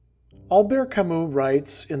Albert Camus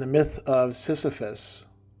writes in The Myth of Sisyphus,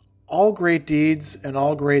 "All great deeds and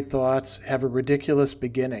all great thoughts have a ridiculous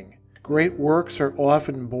beginning. Great works are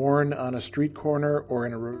often born on a street corner or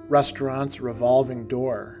in a restaurant's revolving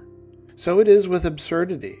door. So it is with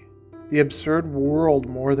absurdity. The absurd world,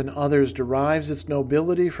 more than others, derives its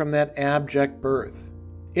nobility from that abject birth.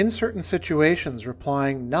 In certain situations,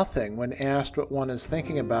 replying nothing when asked what one is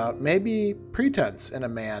thinking about may be pretense in a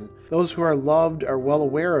man. Those who are loved are well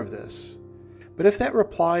aware of this. But if that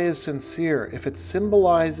reply is sincere, if it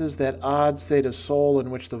symbolizes that odd state of soul in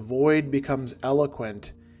which the void becomes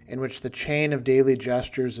eloquent, in which the chain of daily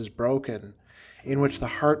gestures is broken, in which the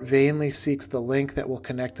heart vainly seeks the link that will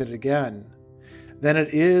connect it again, then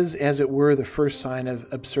it is, as it were, the first sign of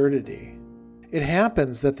absurdity. It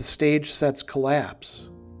happens that the stage sets collapse.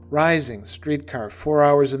 Rising, streetcar, 4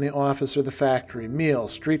 hours in the office or the factory, meal,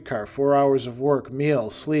 streetcar, 4 hours of work, meal,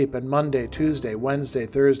 sleep, and Monday, Tuesday, Wednesday,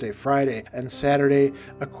 Thursday, Friday, and Saturday,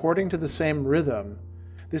 according to the same rhythm.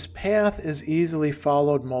 This path is easily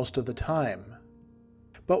followed most of the time.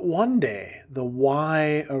 But one day, the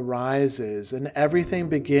why arises, and everything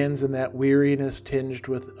begins in that weariness tinged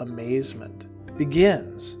with amazement.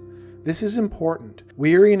 Begins. This is important.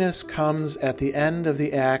 Weariness comes at the end of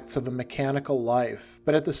the acts of a mechanical life,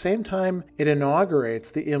 but at the same time, it inaugurates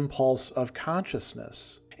the impulse of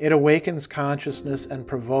consciousness. It awakens consciousness and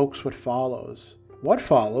provokes what follows. What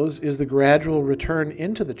follows is the gradual return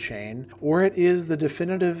into the chain, or it is the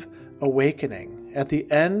definitive awakening. At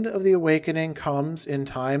the end of the awakening comes, in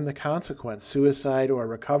time, the consequence, suicide or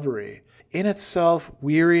recovery. In itself,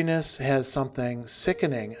 weariness has something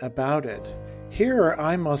sickening about it. Here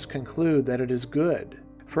I must conclude that it is good,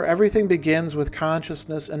 for everything begins with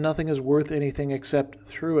consciousness and nothing is worth anything except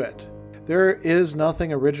through it. There is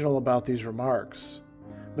nothing original about these remarks,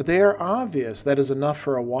 but they are obvious. That is enough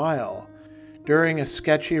for a while, during a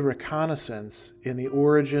sketchy reconnaissance in the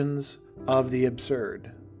origins of the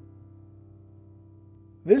absurd.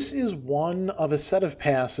 This is one of a set of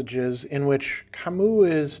passages in which Camus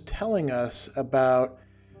is telling us about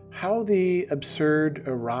how the absurd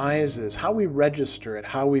arises, how we register it,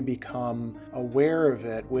 how we become aware of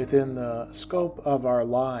it within the scope of our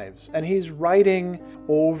lives. And he's writing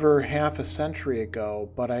over half a century ago,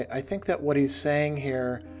 but I think that what he's saying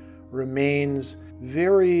here remains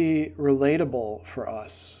very relatable for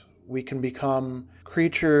us. We can become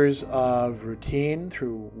creatures of routine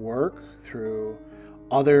through work, through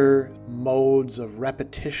other modes of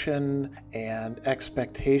repetition and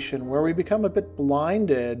expectation, where we become a bit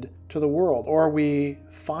blinded to the world, or we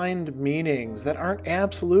find meanings that aren't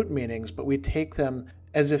absolute meanings, but we take them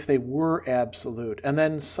as if they were absolute. And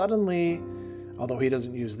then suddenly, although he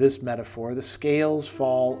doesn't use this metaphor, the scales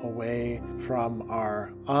fall away from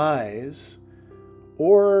our eyes,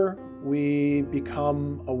 or we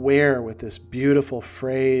become aware with this beautiful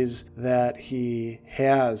phrase that he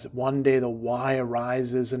has. One day the why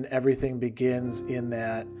arises and everything begins in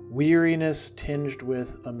that weariness tinged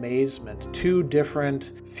with amazement. Two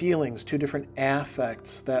different feelings, two different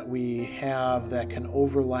affects that we have that can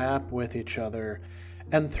overlap with each other.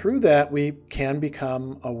 And through that, we can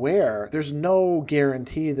become aware. There's no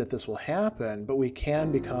guarantee that this will happen, but we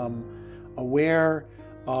can become aware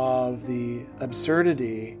of the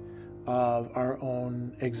absurdity of our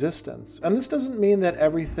own existence. And this doesn't mean that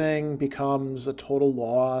everything becomes a total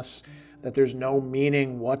loss, that there's no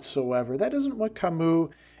meaning whatsoever. That isn't what Camus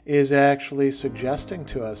is actually suggesting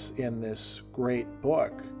to us in this great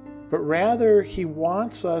book. But rather, he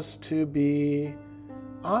wants us to be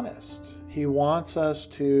honest. He wants us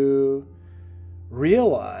to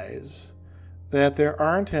realize that there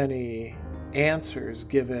aren't any answers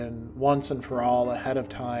given once and for all ahead of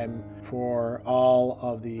time for all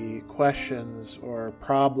of the questions or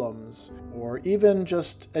problems or even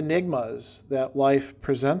just enigmas that life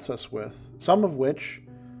presents us with, some of which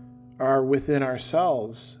are within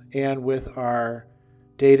ourselves and with our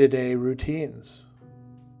day-to-day routines.